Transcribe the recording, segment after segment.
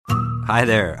Hi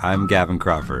there, I'm Gavin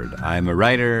Crawford. I'm a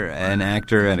writer, an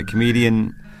actor, and a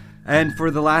comedian. And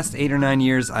for the last 8 or 9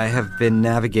 years, I have been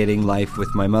navigating life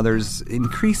with my mother's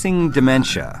increasing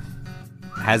dementia.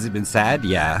 Has it been sad?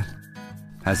 Yeah.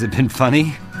 Has it been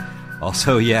funny?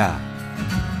 Also, yeah.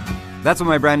 That's what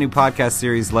my brand new podcast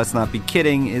series, Let's Not Be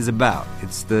Kidding, is about.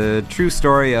 It's the true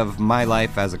story of my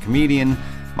life as a comedian,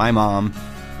 my mom,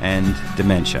 and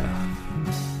dementia.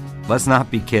 Let's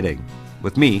Not Be Kidding.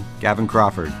 With me, Gavin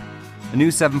Crawford. A new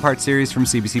 7-part series from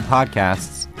CBC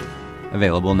Podcasts,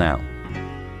 available now.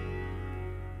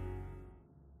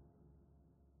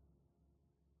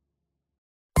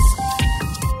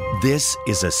 This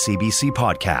is a CBC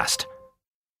podcast.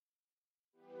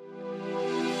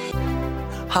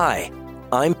 Hi,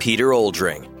 I'm Peter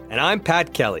Oldring. And I'm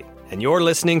Pat Kelly, and you're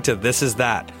listening to This Is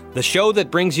That, the show that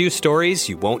brings you stories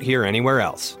you won't hear anywhere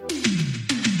else.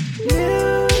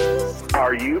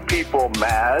 Are you people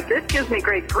mad? This gives me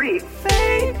great grief.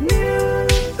 Fake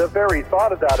news. The very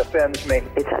thought of that offends me.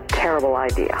 It's a terrible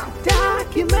idea.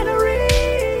 Documentary.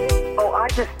 Oh, I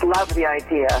just love the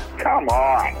idea. Come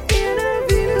on.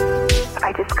 Interviews.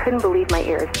 I just couldn't believe my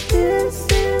ears. This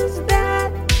is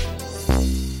that.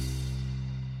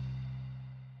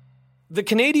 The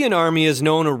Canadian Army is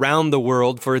known around the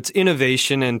world for its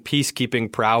innovation and peacekeeping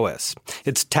prowess.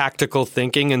 Its tactical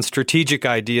thinking and strategic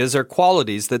ideas are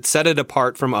qualities that set it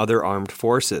apart from other armed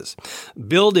forces.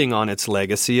 Building on its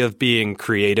legacy of being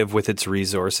creative with its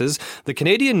resources, the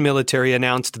Canadian military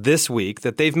announced this week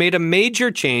that they've made a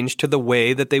major change to the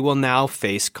way that they will now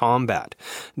face combat.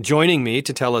 Joining me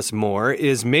to tell us more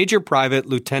is Major Private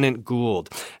Lieutenant Gould.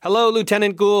 Hello,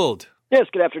 Lieutenant Gould. Yes,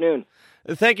 good afternoon.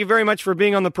 Thank you very much for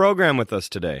being on the program with us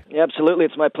today. Absolutely,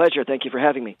 it's my pleasure. Thank you for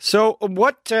having me. So,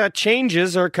 what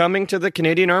changes are coming to the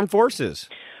Canadian Armed Forces?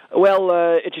 Well,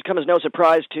 it should come as no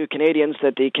surprise to Canadians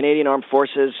that the Canadian Armed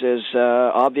Forces is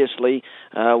obviously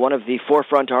one of the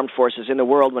forefront armed forces in the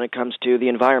world when it comes to the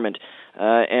environment.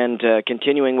 And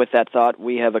continuing with that thought,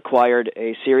 we have acquired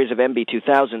a series of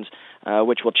MB-2000s,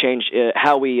 which will change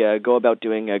how we go about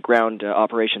doing ground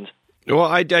operations. Well,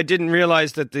 I didn't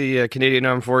realize that the Canadian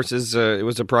Armed Forces, it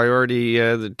was a priority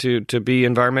to be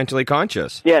environmentally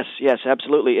conscious. Yes,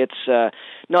 absolutely. It's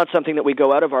not something that we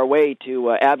go out of our way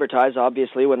to advertise,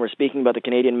 obviously, when we're speaking about the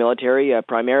Canadian military.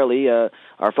 Primarily,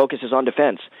 our focus is on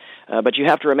defense. But you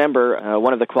have to remember,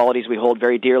 one of the qualities we hold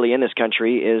very dearly in this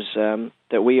country is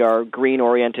that we are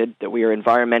green-oriented, that we are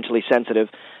environmentally sensitive,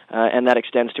 and that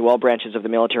extends to all branches of the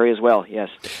military as well, yes.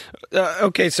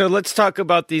 Okay, so let's talk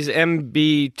about these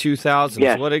MB-2000s.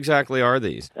 Yes. What exactly are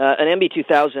these? An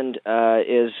MB-2000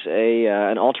 is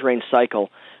an all-terrain cycle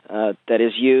that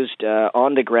is used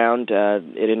on the ground.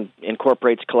 It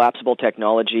incorporates collapsible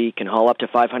technology, can haul up to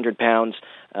 500 pounds,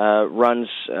 runs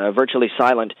virtually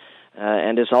silent,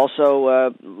 and is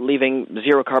also leaving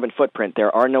zero carbon footprint.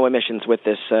 There are no emissions with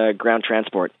this ground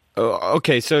transport. Oh,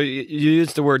 okay, so you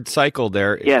used the word cycle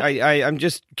there. Yes. I'm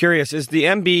just curious, is the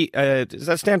MB, does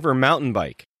that stand for mountain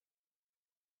bike?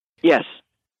 Yes.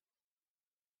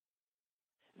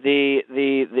 The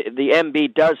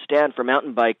MB does stand for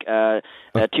mountain bike,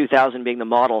 2000 being the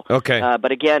model. Okay.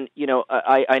 But again,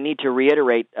 I need to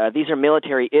reiterate, these are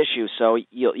military issues, so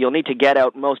you'll need to get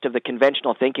out most of the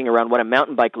conventional thinking around what a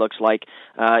mountain bike looks like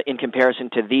in comparison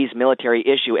to these military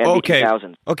issue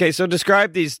MB-2000s. Okay, so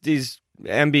describe these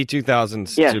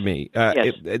MB-2000s yes. to me.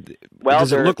 Yes.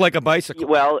 Does it look like a bicycle?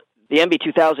 Well, the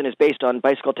MB-2000 is based on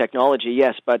bicycle technology,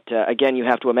 yes, but again, you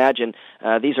have to imagine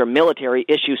these are military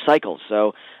issue cycles,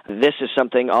 so this is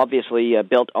something obviously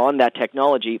built on that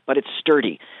technology, but it's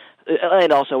sturdy.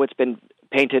 And also it's been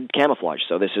painted camouflage,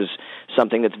 so this is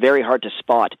something that's very hard to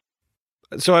spot.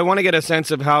 So I want to get a sense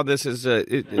of how this is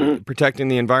protecting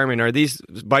the environment. Are these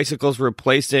bicycles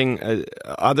replacing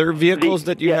other vehicles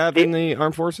that you have in the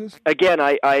armed forces? Again,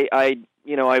 I'll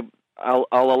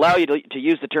allow you to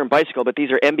use the term bicycle, but these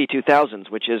are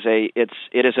MB-2000s, which is it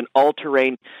is an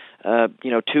all-terrain,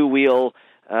 two-wheel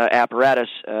apparatus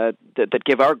that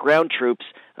give our ground troops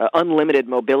unlimited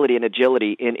mobility and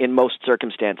agility in most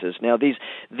circumstances. Now,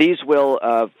 these will,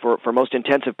 for most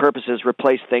intensive purposes,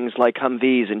 replace things like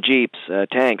Humvees and Jeeps,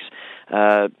 tanks.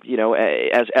 As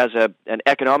an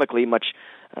economically much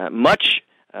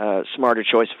smarter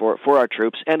choice for our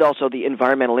troops, and also the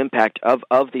environmental impact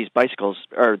of these bicycles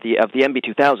or of the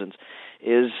MB-2000s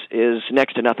is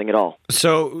next to nothing at all.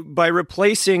 So by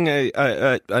replacing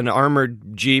an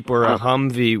armored Jeep or a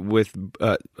Humvee with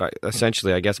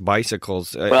essentially, I guess,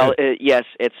 bicycles. Yes,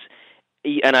 it's,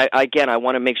 and I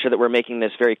want to make sure that we're making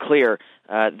this very clear.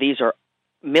 These are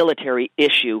military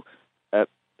issue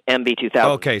MB2000.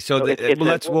 Okay, so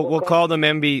we'll call them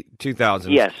MB2000s.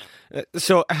 Yes.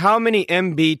 So how many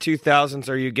MB2000s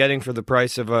are you getting for the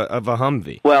price of a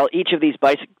Humvee? Well, each of these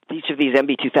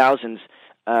MB2000s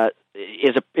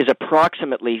is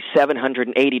approximately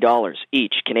 $780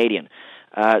 each Canadian.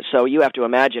 So you have to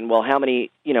imagine, well, how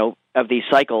many of these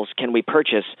cycles can we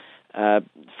purchase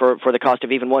for the cost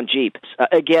of even one Jeep?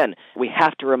 Again, we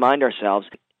have to remind ourselves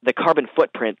the carbon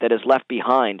footprint that is left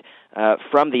behind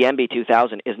from the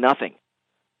MB2000 is nothing.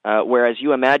 Whereas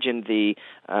you imagine the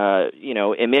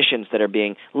emissions that are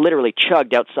being literally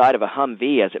chugged outside of a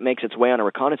Humvee as it makes its way on a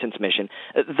reconnaissance mission,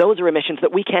 those are emissions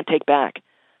that we can't take back.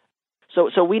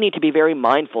 So we need to be very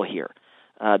mindful here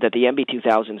that the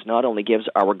MB2000s not only gives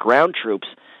our ground troops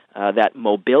that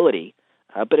mobility,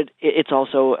 but it's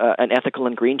also an ethical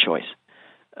and green choice.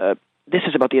 This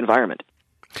is about the environment.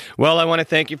 Well, I want to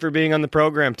thank you for being on the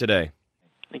program today.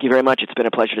 Thank you very much. It's been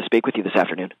a pleasure to speak with you this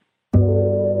afternoon.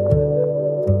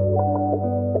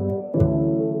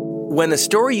 When the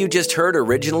story you just heard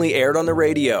originally aired on the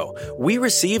radio, we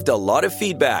received a lot of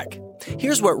feedback.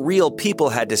 Here's what real people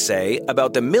had to say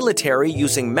about the military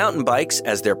using mountain bikes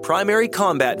as their primary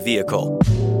combat vehicle.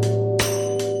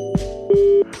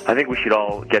 I think we should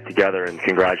all get together and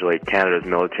congratulate Canada's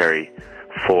military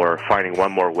for finding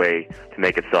one more way to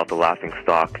make itself the laughing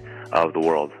stock of the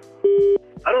world.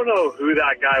 I don't know who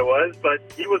that guy was, but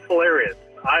he was hilarious.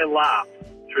 I laughed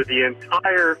through the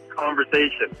entire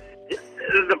conversation.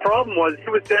 The problem was he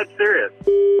was dead serious.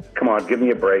 Come on, give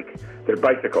me a break. They're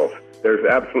bicycles. There's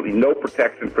absolutely no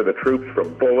protection for the troops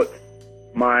from bullets,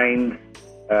 mines,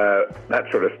 that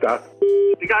sort of stuff.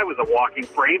 The guy was a walking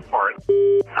brain fart.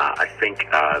 I think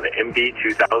the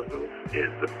MB2000 is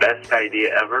the best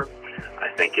idea ever. I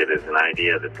think it is an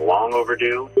idea that's long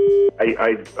overdue.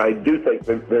 I do think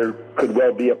that there could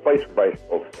well be a place for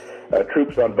bicycles.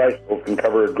 Troops on bicycles can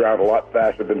cover ground a lot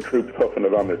faster than troops hoofing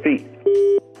it on their feet.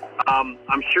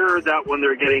 I'm sure that when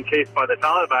they're getting chased by the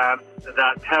Taliban,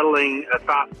 that pedaling as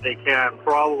fast as they can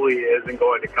probably isn't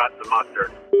going to cut the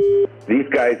mustard. These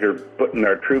guys are putting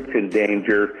our troops in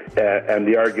danger, and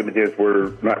the argument is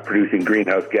we're not producing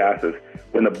greenhouse gases.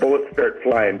 When the bullets start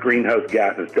flying, greenhouse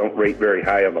gases don't rate very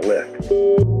high on the list.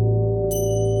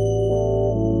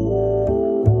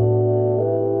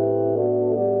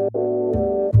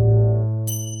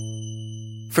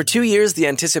 For 2 years, the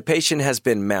anticipation has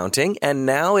been mounting, and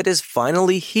now it is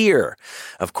finally here.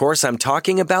 Of course, I'm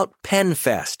talking about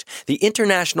PenFest, the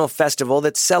international festival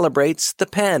that celebrates the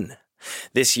pen.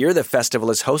 This year, the festival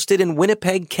is hosted in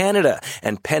Winnipeg, Canada,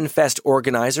 and PenFest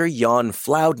organizer Jan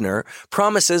Floudner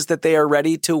promises that they are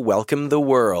ready to welcome the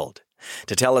world.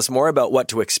 To tell us more about what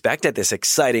to expect at this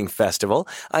exciting festival,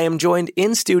 I am joined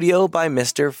in studio by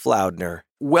Mr. Floudner.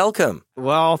 Welcome.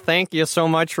 Well, thank you so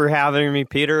much for having me,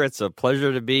 Peter. It's a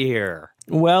pleasure to be here.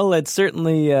 Well, it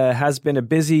certainly has been a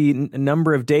busy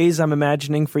number of days, I'm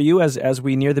imagining, for you as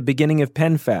we near the beginning of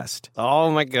PenFest.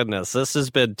 Oh, my goodness. This has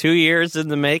been 2 years in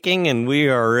the making, and we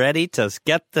are ready to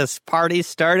get this party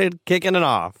started, kicking it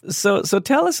off. So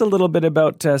tell us a little bit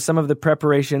about some of the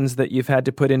preparations that you've had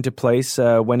to put into place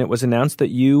when it was announced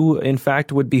that you, in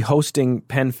fact, would be hosting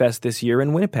PenFest this year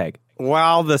in Winnipeg.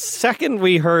 Well, the second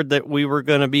we heard that we were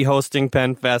going to be hosting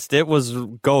PenFest, it was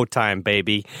go time,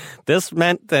 baby. This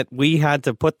meant that we had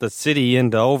to put the city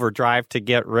into overdrive to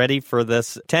get ready for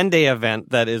this 10-day event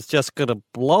that is just going to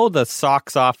blow the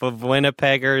socks off of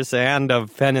Winnipeggers and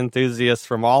of pen enthusiasts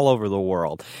from all over the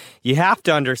world. You have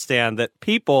to understand that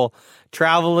people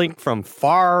traveling from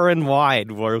far and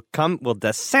wide will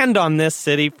descend on this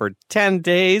city for 10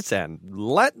 days and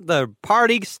let the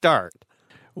party start.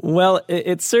 Well,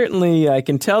 it's certainly, I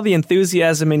can tell the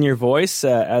enthusiasm in your voice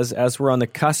as we're on the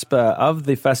cusp of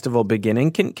the festival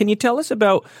beginning. Can you tell us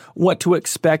about what to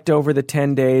expect over the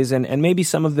 10 days and maybe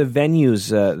some of the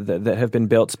venues that have been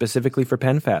built specifically for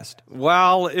PenFest?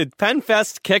 Well,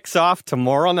 PenFest kicks off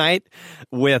tomorrow night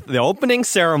with the opening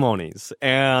ceremonies,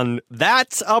 and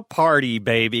that's a party,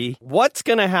 baby. What's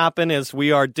going to happen is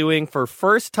we are doing, for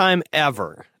first time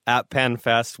ever, at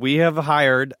PenFest, we have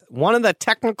hired one of the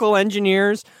technical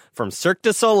engineers from Cirque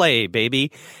du Soleil,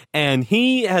 baby, and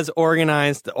he has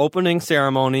organized the opening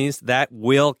ceremonies that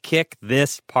will kick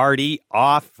this party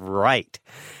off right.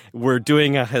 We're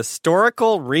doing a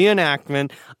historical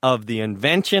reenactment of the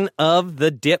invention of the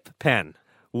dip pen,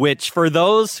 which, for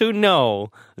those who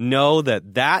know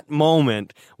that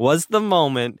moment was the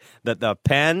moment that the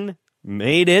pen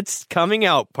made its coming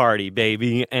out party,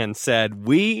 baby, and said,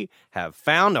 we have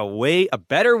found a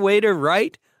better way to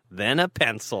write than a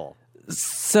pencil.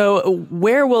 So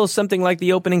where will something like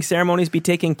the opening ceremonies be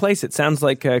taking place? It sounds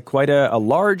like quite a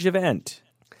large event.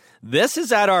 This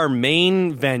is at our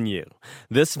main venue.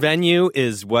 This venue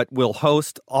is what will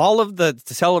host all of the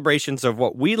celebrations of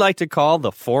what we like to call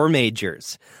the four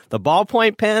majors. The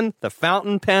ballpoint pen, the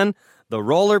fountain pen, the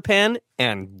roller pen,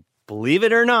 and believe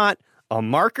it or not, a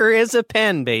marker is a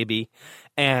pen, baby.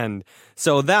 And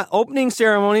so that opening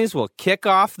ceremonies will kick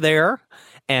off there,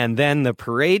 and then the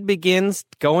parade begins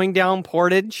going down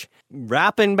Portage,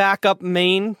 wrapping back up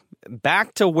Main,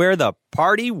 back to where the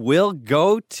party will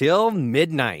go till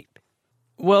midnight.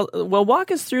 Well, walk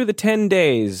us through the 10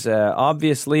 days.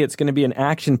 Obviously, it's going to be an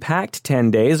action-packed 10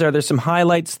 days. Are there some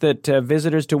highlights that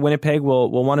visitors to Winnipeg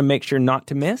will want to make sure not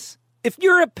to miss? If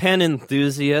you're a pen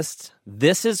enthusiast,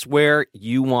 this is where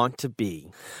you want to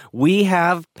be. We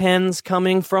have pens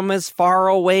coming from as far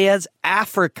away as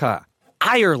Africa,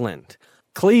 Ireland,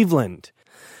 Cleveland.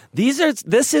 This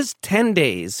is 10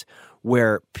 days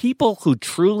where people who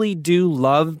truly do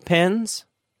love pens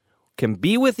can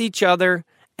be with each other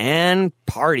and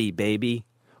party, baby.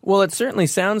 Well, it certainly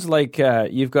sounds like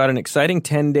you've got an exciting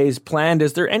 10 days planned.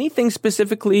 Is there anything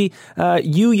specifically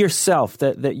you yourself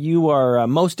that you are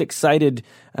most excited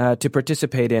to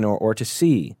participate in or to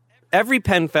see? Every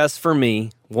Pen Fest for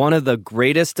me, one of the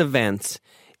greatest events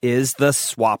is the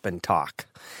Swap and Talk.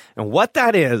 And what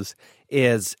that is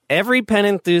every pen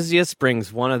enthusiast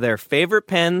brings one of their favorite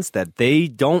pens that they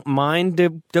don't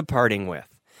mind departing with.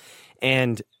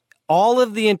 And all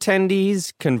of the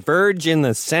attendees converge in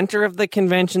the center of the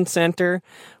convention center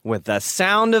with the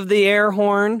sound of the air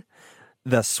horn.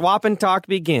 The Swap and Talk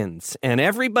begins, and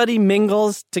everybody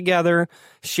mingles together,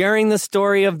 sharing the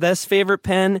story of this favorite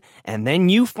pen, and then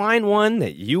you find one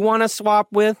that you want to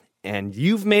swap with, and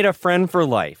you've made a friend for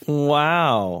life.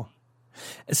 Wow.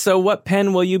 So what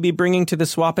pen will you be bringing to the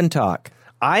Swap and Talk?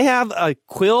 I have a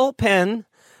quill pen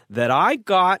that I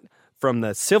got from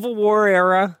the Civil War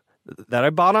era, that I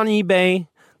bought on eBay,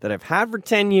 that I've had for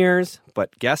 10 years,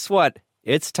 but guess what?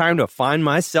 It's time to find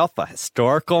myself a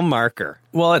historical marker.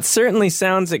 Well, it certainly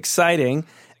sounds exciting,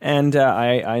 and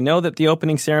I know that the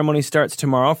opening ceremony starts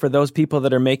tomorrow. For those people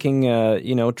that are making,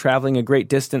 traveling a great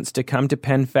distance to come to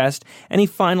PenFest, any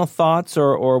final thoughts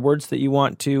or words that you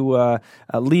want to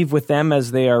leave with them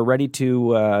as they are ready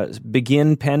to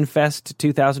begin PenFest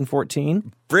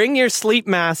 2014? Bring your sleep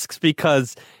masks,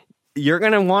 because you're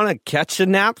going to want to catch the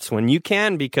naps when you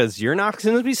can, because you're not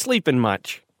going to be sleeping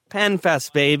much.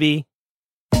 PenFest, baby.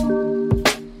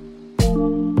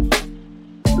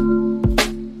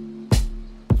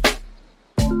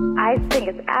 I think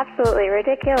it's absolutely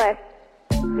ridiculous.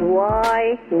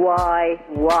 Why?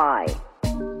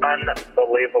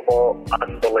 Unbelievable.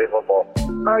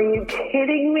 Are you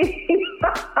kidding me?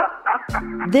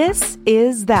 This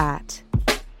is that.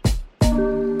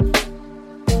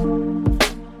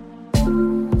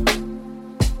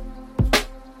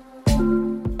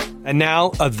 And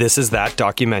now, a This Is That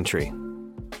documentary.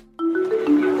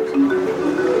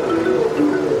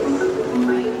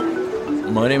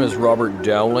 My name is Robert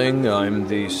Dowling. I'm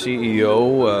the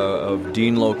CEO of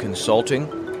Deanlow Consulting.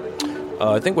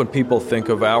 I think when people think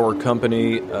of our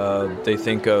company, they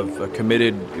think of a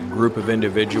committed group of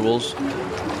individuals.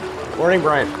 Morning,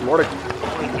 Brian. Morning.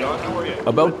 Morning, John. How are you?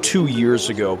 About 2 years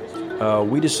ago,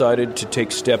 we decided to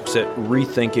take steps at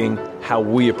rethinking how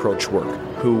we approach work,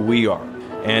 who we are.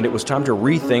 And it was time to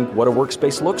rethink what a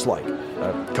workspace looks like.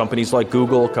 Companies like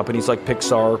Google, companies like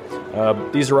Pixar,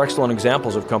 these are excellent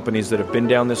examples of companies that have been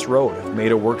down this road, have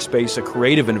made a workspace a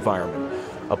creative environment,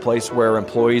 a place where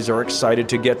employees are excited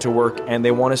to get to work and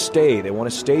they want to stay. They want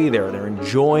to stay there. They're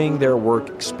enjoying their work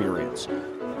experience.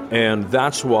 And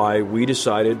that's why we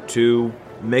decided to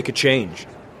make a change.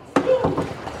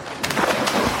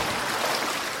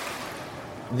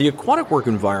 The aquatic work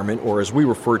environment, or as we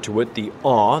refer to it, the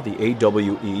AWE, the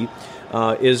AWE,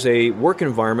 is a work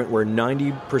environment where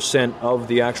 90% of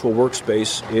the actual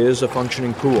workspace is a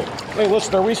functioning pool. Hey,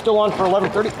 listen, are we still on for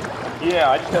 11:30?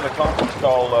 Yeah, I just had a conference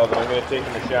call that I'm going to take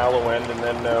in the shallow end, and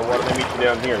then why don't they meet you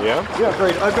down here, yeah? Yeah,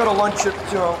 great. I've got a lunch at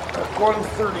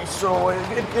 1:30, so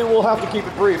it will have to keep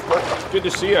it brief, but... Good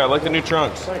to see you. I like the new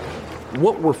trunks. Thank you.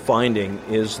 What we're finding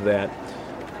is that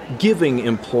giving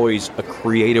employees a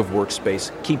creative workspace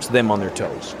keeps them on their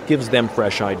toes, gives them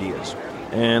fresh ideas.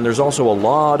 And there's also a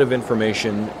lot of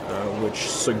information which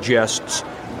suggests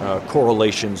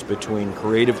correlations between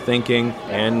creative thinking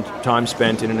and time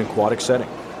spent in an aquatic setting.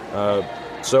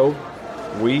 So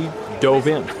we dove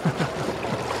in.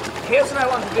 Here's what I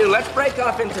want to do. Let's break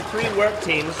off into 3 work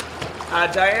teams.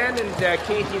 Diane and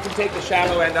Keith, you can take the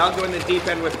shallow end. I'll go in the deep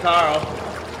end with Carl.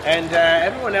 And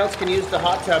everyone else can use the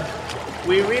hot tub.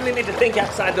 We really need to think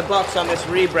outside the box on this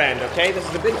rebrand, okay? This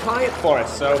is a big client for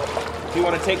us, so if you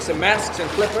want to take some masks and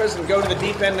flippers and go to the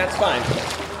deep end, that's fine.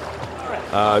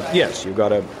 Yes, you've got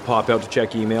to pop out to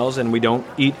check emails, and we don't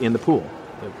eat in the pool.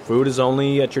 The food is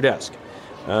only at your desk.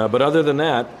 But other than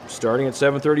that, starting at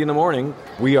 7:30 in the morning,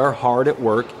 we are hard at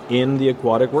work in the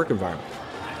aquatic work environment.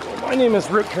 My name is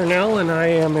Rick Cornell, and I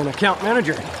am an account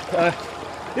manager.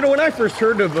 When I first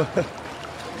heard of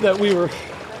that we were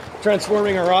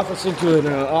transforming our office into an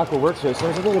aqua workspace, I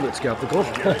was a little bit skeptical.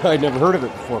 I'd never heard of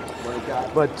it before.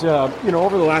 But,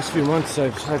 over the last few months,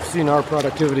 I've seen our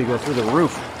productivity go through the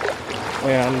roof.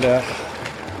 And,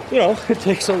 it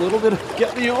takes a little bit of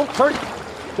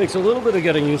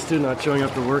getting used to not showing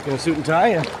up to work in a suit and tie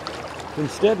and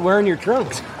instead wearing your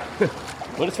trunks.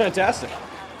 But it's fantastic.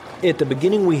 At the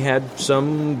beginning, we had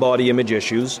some body image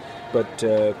issues, but,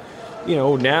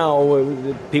 now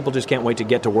people just can't wait to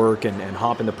get to work and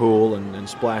hop in the pool and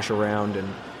splash around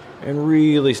and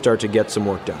really start to get some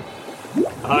work done.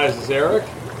 Hi, is this Eric?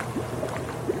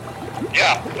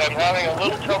 Yeah, I'm having a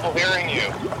little trouble hearing you.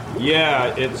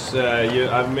 Yeah, it's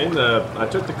I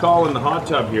took the call in the hot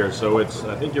tub here, so I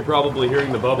think you're probably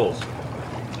hearing the bubbles.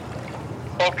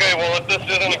 Okay, well, if this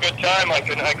isn't a good time, I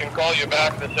can call you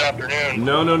back this afternoon.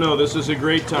 No, this is a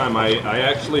great time. I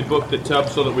actually booked the tub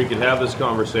so that we could have this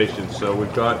conversation, so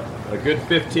we've got a good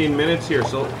 15 minutes here.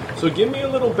 So give me a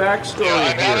little backstory here.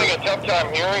 I'm having here. a tough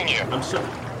time hearing you. I'm sorry.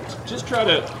 Just try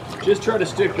to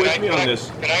stick with me on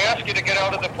this. Can I ask you to get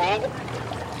out of the pool?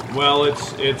 Well,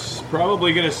 it's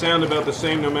probably going to sound about the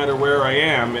same no matter where I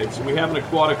am. We have an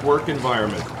aquatic work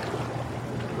environment.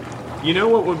 You know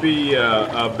what would be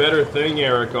a better thing,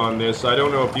 Eric, on this? I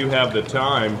don't know if you have the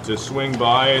time to swing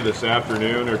by this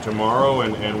afternoon or tomorrow,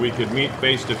 and we could meet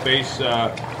face-to-face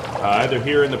either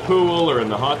here in the pool or in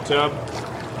the hot tub.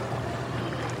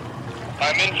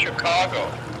 I'm in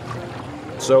Chicago.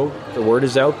 So the word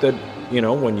is out that,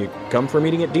 when you come for a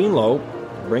meeting at Deanlow,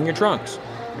 bring your trunks.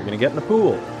 You're going to get in the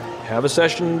pool, have a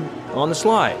session on the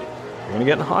slide. You're going to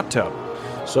get in a hot tub.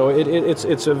 So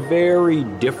it's a very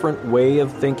different way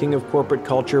of thinking of corporate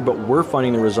culture, but we're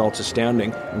finding the results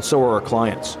astounding, and so are our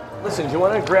clients. Listen, do you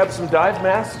want to grab some dive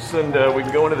masks and we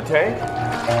can go into the tank?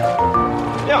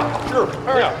 Yeah, sure. All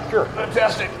right, yeah, sure.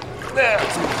 Fantastic. There.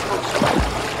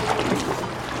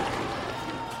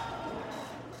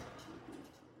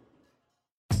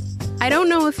 I don't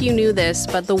know if you knew this,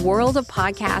 but the world of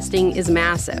podcasting is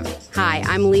massive. Hi,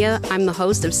 I'm Leah. I'm the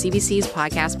host of CBC's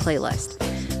podcast playlist.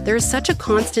 There is such a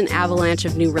constant avalanche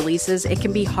of new releases, it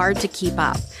can be hard to keep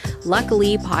up.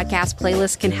 Luckily, Podcast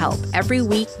Playlist can help. Every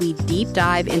week, we deep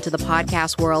dive into the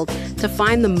podcast world to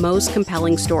find the most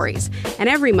compelling stories. And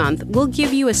every month, we'll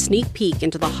give you a sneak peek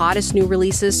into the hottest new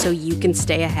releases so you can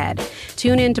stay ahead.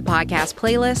 Tune in to Podcast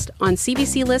Playlist on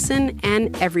CBC Listen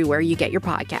and everywhere you get your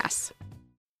podcasts.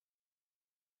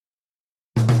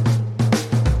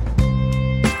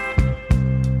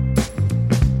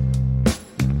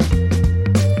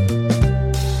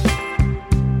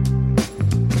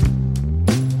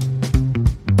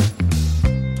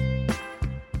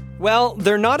 Well,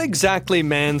 they're not exactly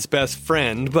man's best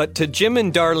friend, but to Jim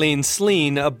and Darlene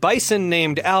Sleen, a bison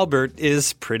named Albert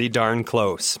is pretty darn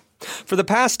close. For the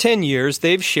past 10 years,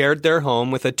 they've shared their home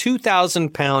with a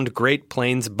 2,000-pound Great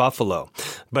Plains buffalo.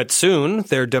 But soon,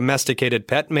 their domesticated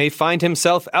pet may find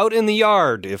himself out in the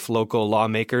yard if local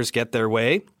lawmakers get their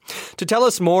way. To tell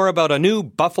us more about a new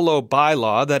buffalo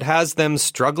bylaw that has them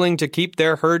struggling to keep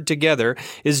their herd together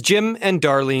is Jim and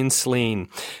Darlene Sleen.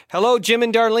 Hello, Jim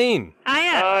and Darlene.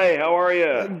 Hiya. Hi, how are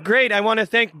you? Great. I want to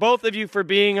thank both of you for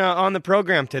being on the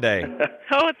program today.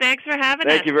 Oh, thanks for having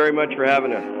us. Thank you very much for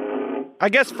having us. I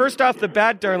guess first off the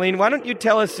bat, Darlene, why don't you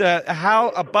tell us how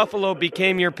a buffalo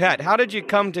became your pet? How did you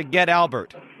come to get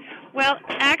Albert? Well,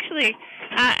 actually,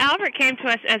 Albert came to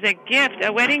us as a gift,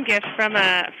 a wedding gift from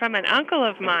an uncle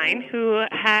of mine who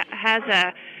has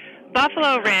a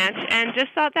buffalo ranch, and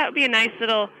just thought that would be a nice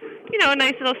little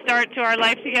start to our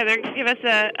life together. Give us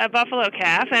a buffalo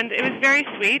calf, and it was very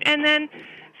sweet. And then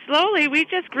slowly we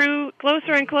just grew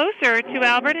closer and closer to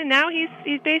Albert, and now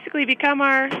he's basically become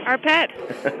our pet.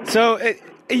 So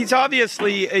he's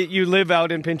obviously you live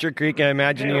out in Pincher Creek. I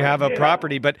imagine you have a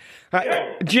property, but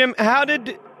Jim, How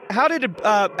did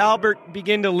Albert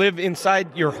begin to live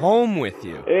inside your home with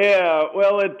you? Yeah,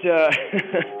 well, it's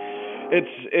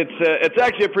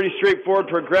actually a pretty straightforward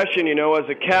progression. As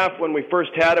a calf, when we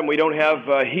first had him, we don't have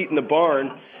heat in the barn,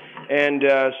 and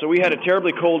so we had a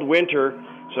terribly cold winter.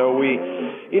 So we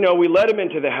let him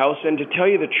into the house, and to tell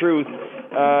you the truth,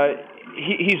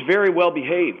 he's very well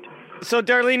behaved. So,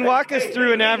 Darlene, walk us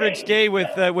through an average day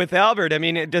with Albert. I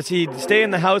mean, does he stay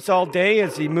in the house all day?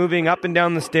 Is he moving up and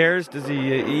down the stairs? Does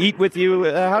he eat with you?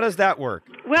 How does that work?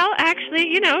 Well,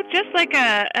 actually, just like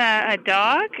a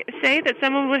dog, say, that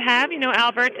someone would have,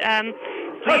 Albert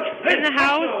sleeps in the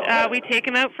house. We take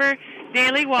him out for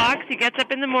daily walks. He gets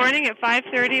up in the morning at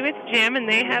 5:30 with Jim, and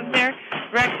they have their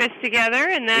breakfast together.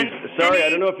 And then I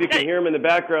don't know if you can hear him in the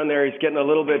background there. He's getting a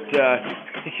little bit.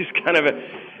 He's kind of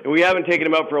we haven't taken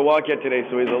him out for a walk yet today,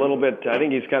 so he's a little bit. I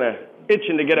think he's kind of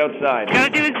itching to get outside.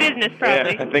 Got to do his business,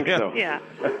 probably. Yeah, I think so. Yeah.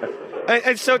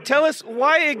 And so tell us,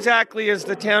 why exactly is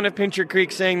the town of Pincher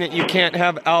Creek saying that you can't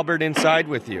have Albert inside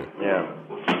with you? Yeah.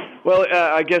 Well,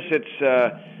 I guess it's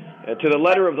to the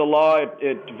letter of the law.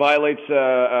 It violates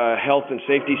a health and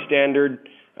safety standard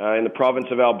in the province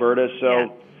of Alberta.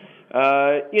 So,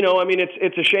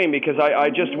 it's a shame because I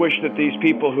just wish that these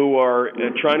people who are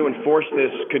trying to enforce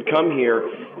this could come here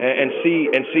and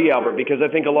see Albert, because I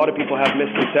think a lot of people have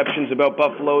misconceptions about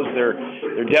buffaloes.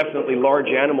 They're definitely large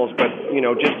animals, but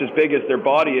just as big as their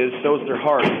body is, so is their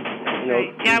heart.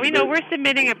 Yeah, we know. We're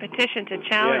submitting a petition to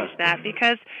challenge that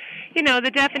because,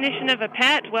 the definition of a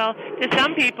pet, well, to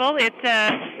some people it's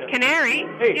a canary.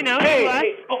 To us,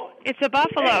 it's a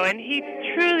buffalo, and he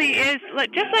truly is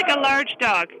just like a large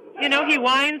dog. He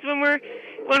whines when we're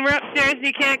upstairs and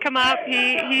he can't come up.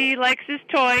 He likes his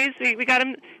toys. We got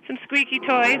him some squeaky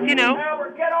toys.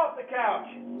 Albert, get off the couch.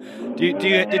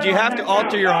 Did you have to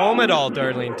alter your home at all,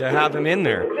 Darlene, to have him in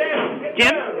there?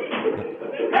 Jim?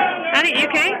 Honey, you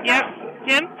okay? Yep.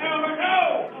 Jim?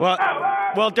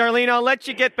 Well, Darlene, I'll let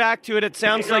you get back to it. It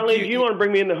sounds like you want to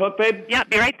bring me in the hook, babe? Yeah,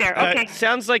 be right there. Okay.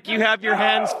 Sounds like you have your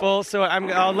hands full, so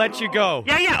I'll let you go.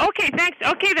 Yeah. Okay, thanks.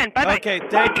 Okay then. Bye-bye. Okay,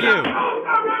 thank you.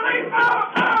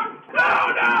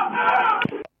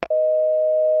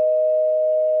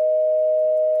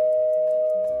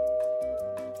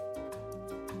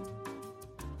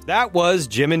 That was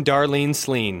Jim and Darlene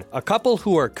Sleen, a couple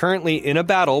who are currently in a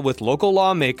battle with local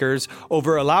lawmakers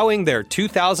over allowing their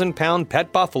 2,000-pound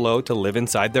pet buffalo to live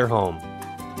inside their home.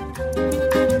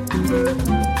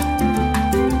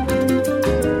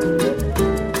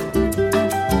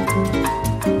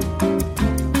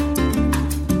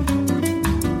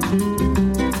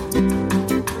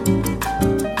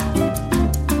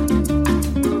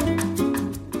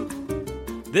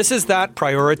 This Is That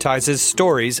prioritizes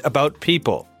stories about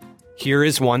people. Here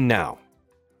is one now.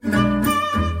 Hi,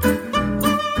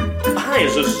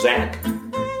 is this Zach?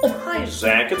 Oh, hi,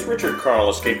 Zach. It's Richard Carl,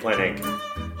 Escape Plan Inc.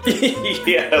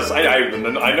 Yes, I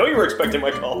know you were expecting my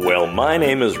call. Well, my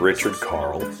name is Richard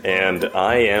Carl, and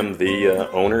I am the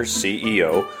owner,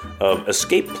 CEO of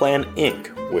Escape Plan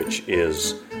Inc., which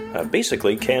is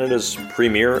basically Canada's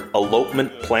premier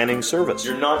elopement planning service.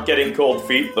 You're not getting cold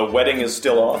feet. The wedding is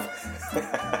still off.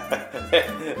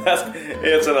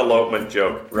 It's an elopement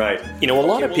joke, right? A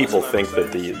lot of people think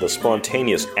that the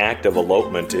spontaneous act of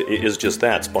elopement is just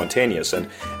that, spontaneous, and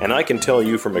I can tell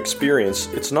you from experience,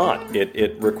 it's not.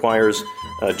 It requires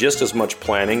just as much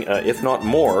planning, if not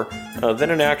more, than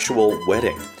an actual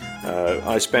wedding.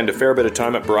 I spend a fair bit of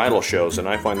time at bridal shows, and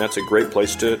I find that's a great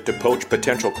place to poach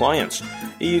potential clients.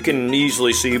 You can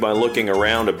easily see by looking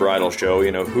around a bridal show,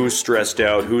 who's stressed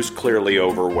out, who's clearly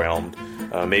overwhelmed.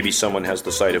 Maybe someone has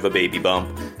the sight of a baby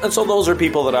bump. And so those are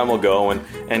people that I will go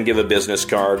and give a business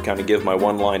card, kind of give my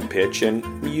one-line pitch, and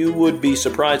you would be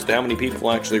surprised at how many people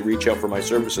actually reach out for my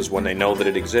services when they know that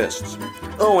it exists.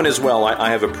 Oh, and as well, I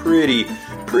have a pretty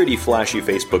flashy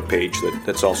Facebook page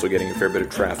that's also getting a fair bit of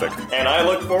traffic. And I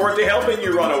look forward to helping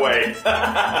you run away.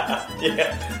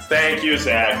 Yeah. Thank you,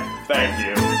 Zach. Thank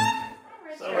you.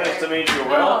 So nice to meet you.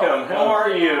 Welcome. How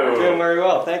are you? We're doing very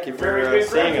well. Thank you for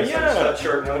seeing us on such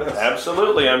short notice.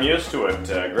 Absolutely. I'm used to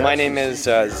it. My name is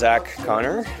Zach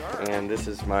Connor, and this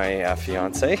is my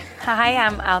fiance. Hi,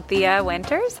 I'm Althea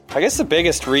Winters. I guess the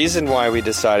biggest reason why we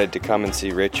decided to come and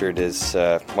see Richard is,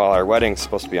 our wedding's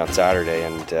supposed to be on Saturday,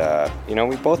 and,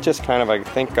 we both just kind of, I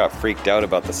think, got freaked out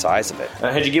about the size of it.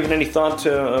 Had you given any thought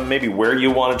to maybe where you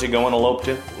wanted to go and elope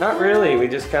to? Not really. We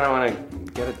just kind of want to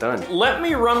get it done. Let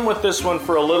me run with this one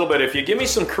for a little bit. If you give me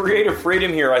some creative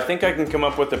freedom here, I think I can come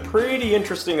up with a pretty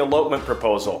interesting elopement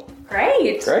proposal.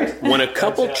 Great. When a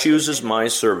couple chooses my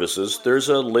services, there's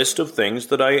a list of things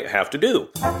that I have to do.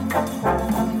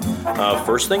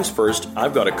 First things first,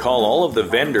 I've got to call all of the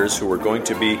vendors who are going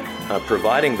to be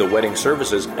providing the wedding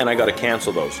services, and I got to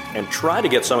cancel those and try to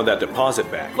get some of that deposit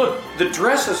back. Look, the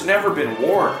dress has never been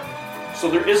worn,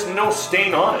 so there is no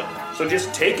stain on it. So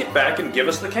just take it back and give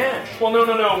us the cash. Well,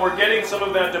 no, we're getting some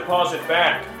of that deposit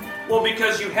back. Well,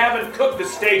 because you haven't cooked the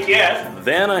steak yet.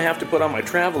 Then I have to put on my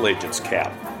travel agent's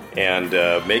cap and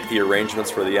make the arrangements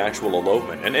for the actual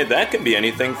elopement. And that could be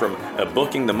anything from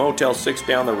booking the Motel 6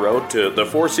 down the road to the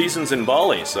Four Seasons in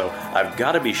Bali, so I've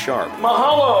got to be sharp.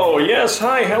 Mahalo! Yes,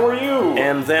 hi, how are you?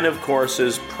 And then, of course,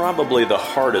 is probably the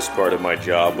hardest part of my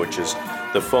job, which is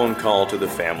the phone call to the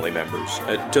family members,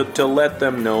 to let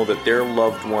them know that their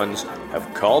loved ones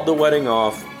have called the wedding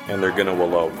off and they're going to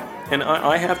elope. And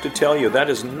I have to tell you, that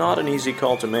is not an easy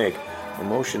call to make.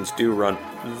 Emotions do run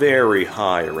very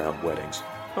high around weddings.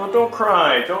 Oh, don't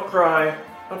cry, don't cry.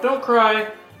 Oh, don't cry.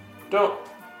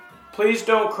 Please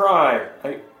don't cry.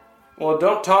 Well,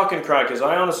 don't talk and cry, because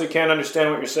I honestly can't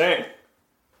understand what you're saying.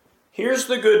 Here's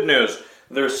the good news.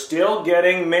 They're still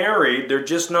getting married, they're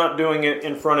just not doing it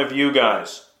in front of you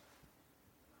guys.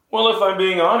 Well, if I'm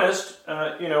being honest,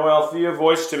 Althea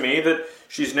voiced to me that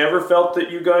she's never felt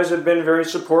that you guys have been very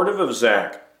supportive of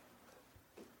Zach.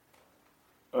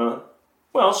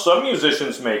 Well, some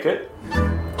musicians make it.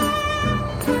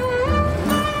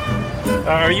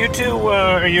 Are you two,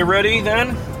 are you ready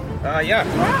then? Yeah.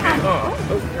 Oh,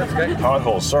 that's good.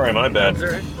 Pothole, sorry, my bad.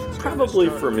 Probably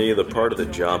for me, the part of the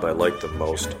job I like the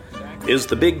most is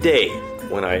the big day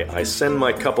when I send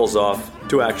my couples off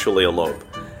to actually elope.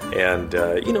 And,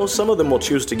 some of them will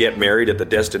choose to get married at the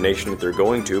destination that they're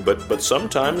going to, but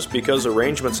sometimes, because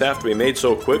arrangements have to be made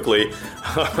so quickly,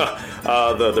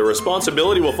 the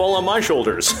responsibility will fall on my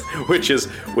shoulders, which is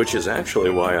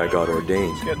actually why I got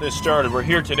ordained. Let's get this started. We're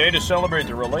here today to celebrate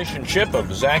the relationship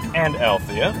of Zach and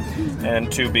Althea, and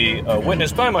to be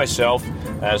witnessed by myself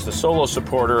as the solo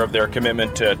supporter of their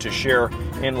commitment to share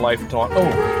in lifelong...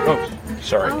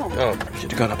 Sorry. Oh, I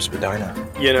should have gone up Spadina.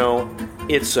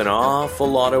 It's an awful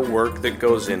lot of work that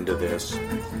goes into this.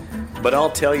 But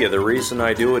I'll tell you, the reason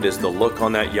I do it is the look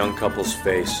on that young couple's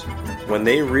face when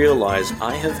they realize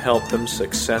I have helped them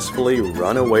successfully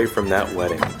run away from that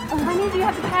wedding. Honey, do you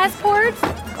have the passports?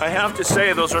 I have to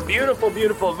say, those are beautiful,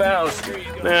 beautiful vows.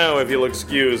 Now, if you'll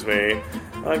excuse me,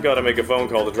 I've got to make a phone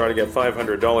call to try to get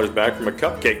 $500 back from a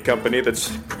cupcake company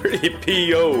that's pretty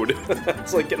PO'd.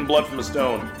 It's like getting blood from a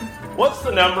stone. What's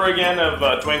the number again of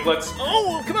Twinklets?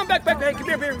 Oh, come on, back. Come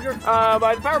here.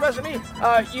 By the power of me,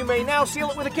 you may now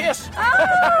seal it with a kiss.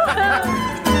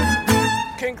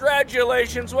 Oh.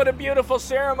 Congratulations, what a beautiful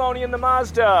ceremony in the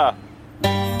Mazda.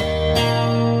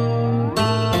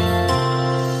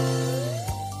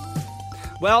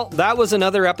 Well, that was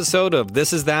another episode of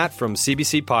This Is That from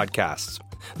CBC Podcasts.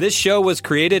 This show was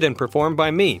created and performed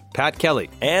by me, Pat Kelly.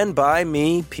 And by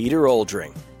me, Peter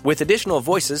Oldring. With additional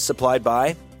voices supplied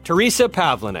by Teresa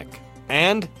Pavlinick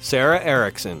and Sarah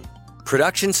Erickson.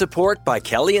 Production support by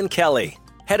Kelly and Kelly.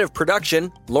 Head of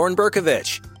production, Lauren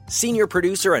Berkovich. Senior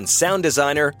producer and sound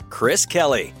designer, Chris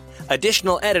Kelly.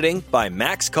 Additional editing by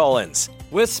Max Collins.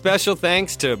 With special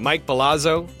thanks to Mike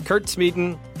Palazzo, Kurt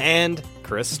Smeaton, and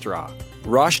Chris Straw.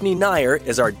 Roshni Nair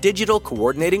is our digital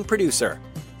coordinating producer.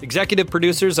 Executive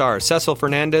producers are Cecil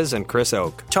Fernandez and Chris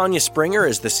Oak. Tanya Springer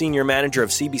is the senior manager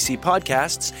of CBC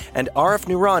Podcasts, and Arif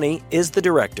Noorani is the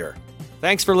director.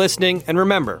 Thanks for listening, and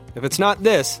remember, if it's not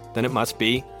this, then it must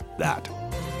be that.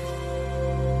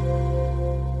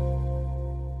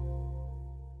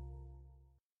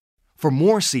 For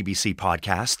more CBC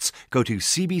podcasts, go to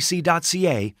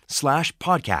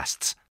cbc.ca/podcasts.